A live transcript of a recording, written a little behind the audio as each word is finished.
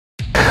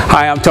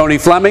Hi, I'm Tony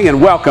Fleming,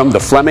 and welcome to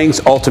Fleming's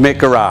Ultimate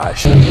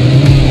Garage. All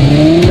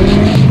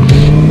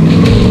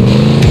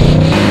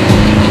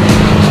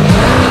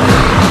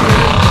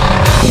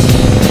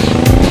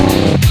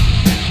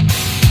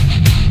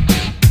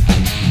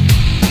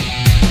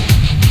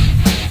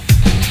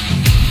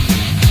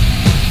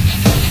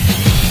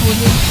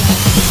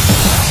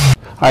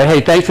right,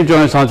 hey, thanks for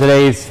joining us on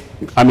today's,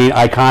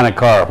 iconic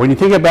car. When you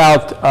think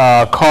about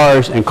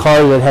cars and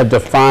cars that have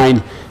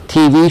defined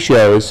TV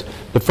shows,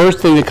 the first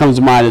thing that comes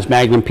to mind is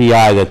Magnum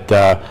PI,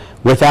 that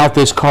without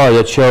this car,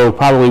 that show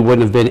probably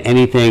wouldn't have been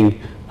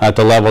anything at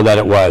the level that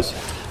it was.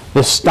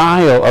 The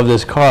style of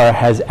this car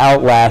has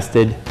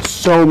outlasted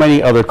so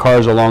many other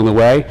cars along the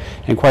way,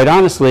 and quite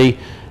honestly,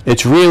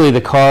 it's really the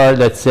car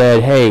that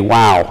said, hey,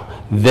 wow,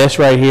 this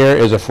right here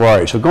is a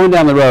Ferrari. So going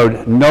down the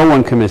road, no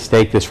one can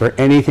mistake this for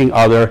anything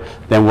other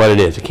than what it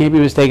is. It can't be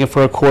mistaken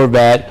for a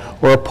Corvette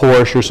or a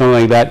Porsche or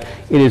something like that.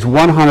 It is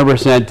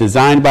 100%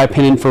 designed by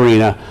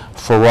Pininfarina,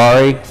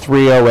 Ferrari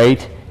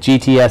 308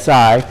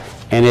 GTSI,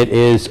 and it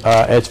is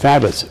it's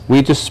fabulous.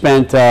 We just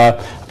spent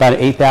about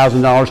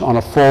 $8,000 on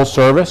a full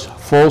service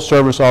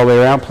all the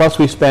way around. Plus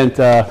we spent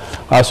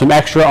some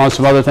extra on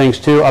some other things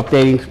too,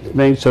 updating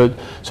things so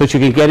that you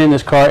can get in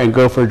this car and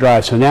go for a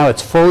drive. So now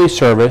it's fully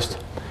serviced.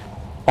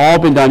 All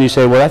been done. You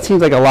say, well, that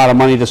seems like a lot of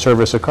money to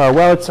service a car.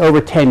 Well, it's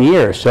over 10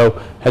 years.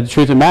 So the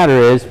truth of the matter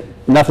is,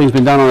 nothing's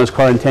been done on this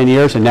car in 10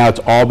 years, and now it's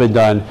all been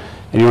done,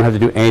 and you don't have to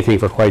do anything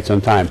for quite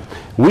some time.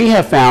 We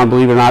have found,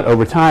 believe it or not,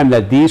 over time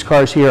that these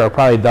cars here are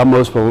probably the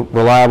most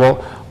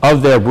reliable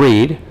of their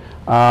breed,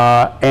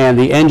 and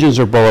the engines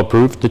are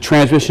bulletproof. The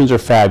transmissions are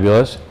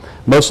fabulous.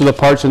 Most of the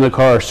parts in the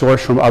car are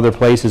sourced from other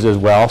places as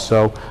well.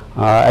 So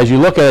as you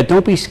look at it,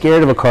 don't be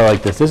scared of a car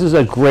like this. This is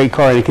a great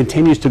car, and it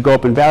continues to go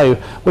up in value,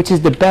 which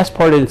is the best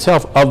part in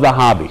itself of the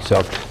hobby.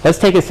 So let's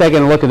take a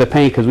second and look at the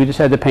paint, because we just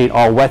had the paint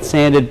all wet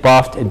sanded,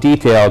 buffed, and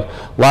detailed.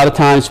 A lot of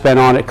time spent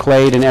on it,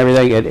 clayed and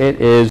everything, and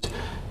it is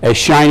as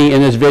shiny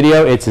in this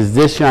video. It's as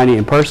this shiny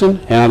in person,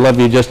 and I'd love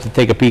you just to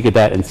take a peek at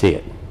that and see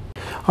it.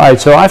 All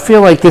right, so I feel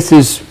like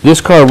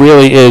this car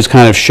really is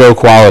kind of show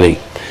quality.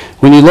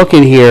 When you look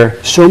in here,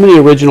 so many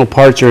original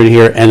parts are in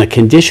here, and the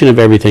condition of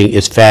everything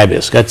is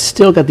fabulous. It's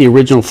still got the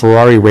original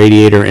Ferrari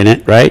radiator in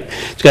it, right?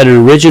 It's got an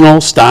original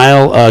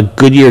style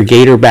Goodyear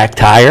Gator back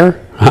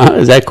tire.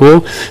 Is that cool?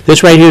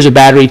 This right here is a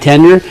battery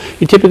tender.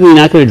 You're typically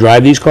not going to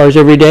drive these cars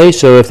every day,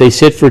 so if they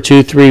sit for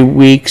 2-3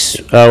 weeks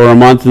or a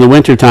month in the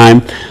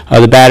wintertime,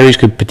 the batteries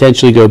could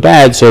potentially go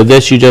bad. So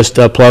this you just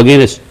plug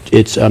in.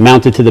 It's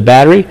mounted to the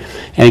battery,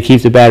 and it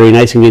keeps the battery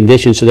nice and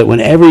conditioned so that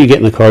whenever you get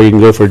in the car, you can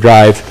go for a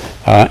drive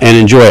and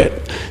enjoy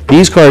it.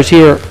 These cars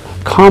here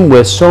come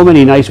with so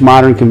many nice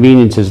modern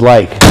conveniences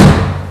like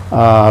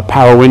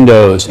power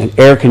windows and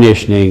air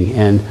conditioning,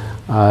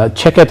 and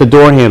check out the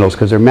door handles,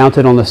 because they're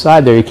mounted on the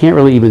side there. You can't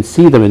really even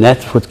see them, and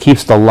that's what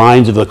keeps the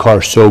lines of the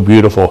car so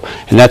beautiful.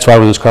 And that's why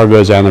when this car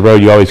goes down the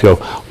road, you always go,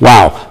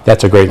 wow,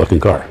 that's a great looking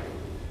car.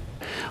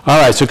 All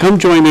right, so come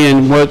join me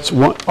in what's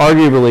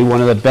arguably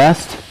one of the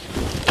best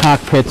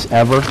cockpits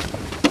ever.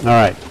 All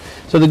right,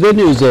 so the good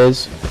news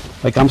is,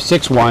 like, I'm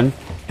 6'1",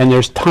 and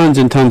there's tons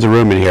and tons of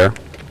room in here.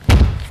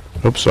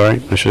 Oops,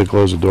 sorry, I should have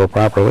closed the door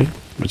properly,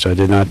 which I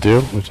did not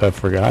do, which I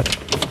forgot.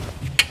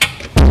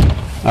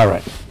 All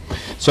right,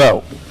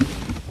 so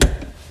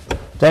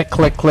that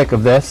click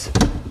of this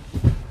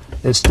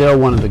is still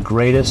one of the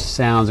greatest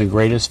sounds and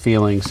greatest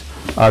feelings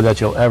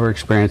that you'll ever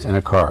experience in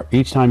a car.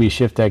 Each time you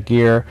shift that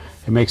gear,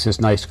 it makes this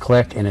nice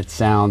click, and it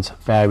sounds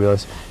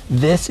fabulous.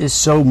 This is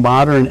so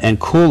modern and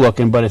cool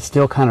looking, but it's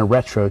still kind of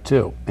retro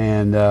too.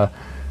 And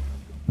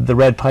the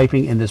red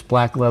piping in this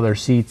black leather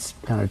seats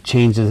kind of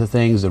changes the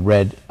things. The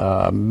red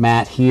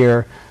mat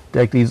here,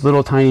 like these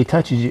little tiny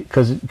touches,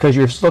 because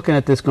you're looking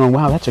at this going,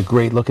 wow, that's a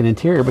great looking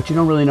interior, but you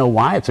don't really know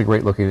why it's a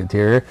great looking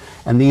interior.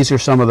 And these are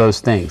some of those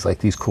things, like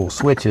these cool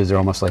switches. They're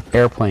almost like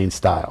airplane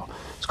style.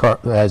 This car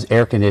has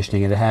air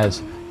conditioning, and it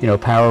has,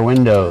 power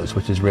windows,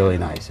 which is really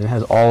nice. It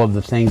has all of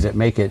the things that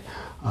make it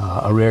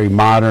a very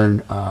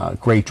modern,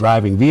 great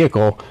driving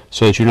vehicle,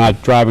 so that you're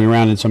not driving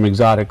around in some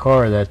exotic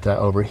car that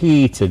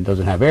overheats and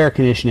doesn't have air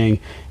conditioning.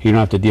 You don't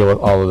have to deal with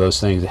all of those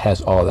things. It has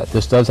all of that.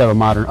 This does have a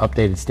modern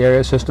updated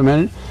stereo system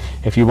in it.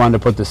 If you wanted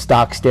to put the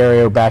stock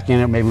stereo back in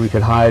it, maybe we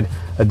could hide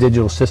a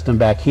digital system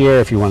back here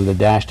if you wanted the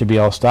dash to be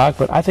all stock,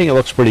 but I think it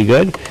looks pretty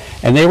good.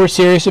 And they were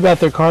serious about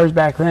their cars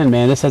back then,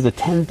 man. This has a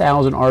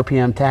 10,000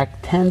 RPM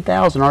tach,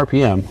 10,000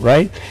 RPM,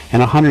 right?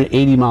 And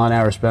 180 mile an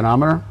hour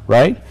speedometer,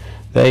 right?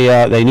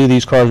 They knew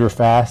these cars were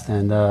fast,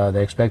 and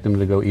they expect them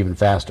to go even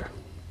faster.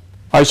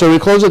 All right, so we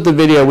close up the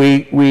video.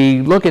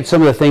 We look at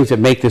some of the things that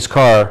make this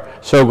car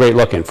so great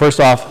looking. First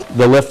off,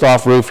 the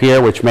lift-off roof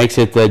here, which makes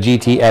it the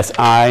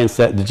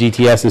GTSI, the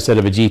GTS instead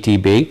of a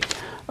GTB.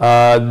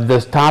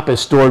 The top is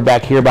stored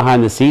back here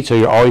behind the seat, so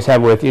you always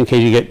have it with you in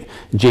case you get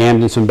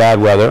jammed in some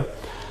bad weather.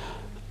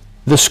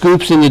 The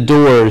scoops in the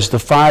doors, the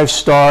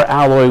 5-star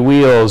alloy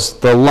wheels,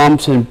 the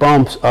lumps and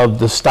bumps of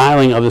the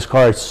styling of this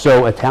car, it's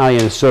so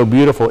Italian, it's so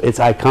beautiful, it's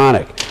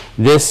iconic.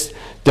 This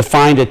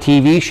defined a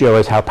TV show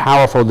as how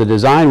powerful the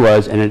design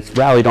was, and it's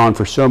rallied on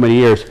for so many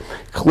years.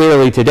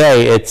 clearly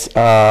today it's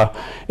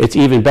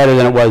even better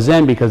than it was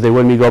then, because they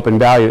wouldn't go up in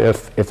value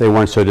if they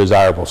weren't so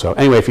desirable. So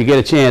anyway, if you get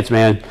a chance,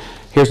 man,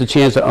 here's a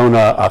chance to own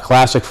a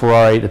classic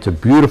Ferrari. It's a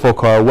beautiful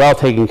car, well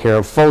taken care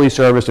of, fully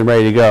serviced and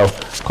ready to go.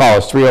 Call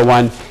us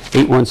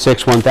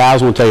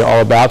 301-816-1000. We'll tell you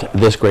all about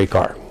this great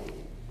car.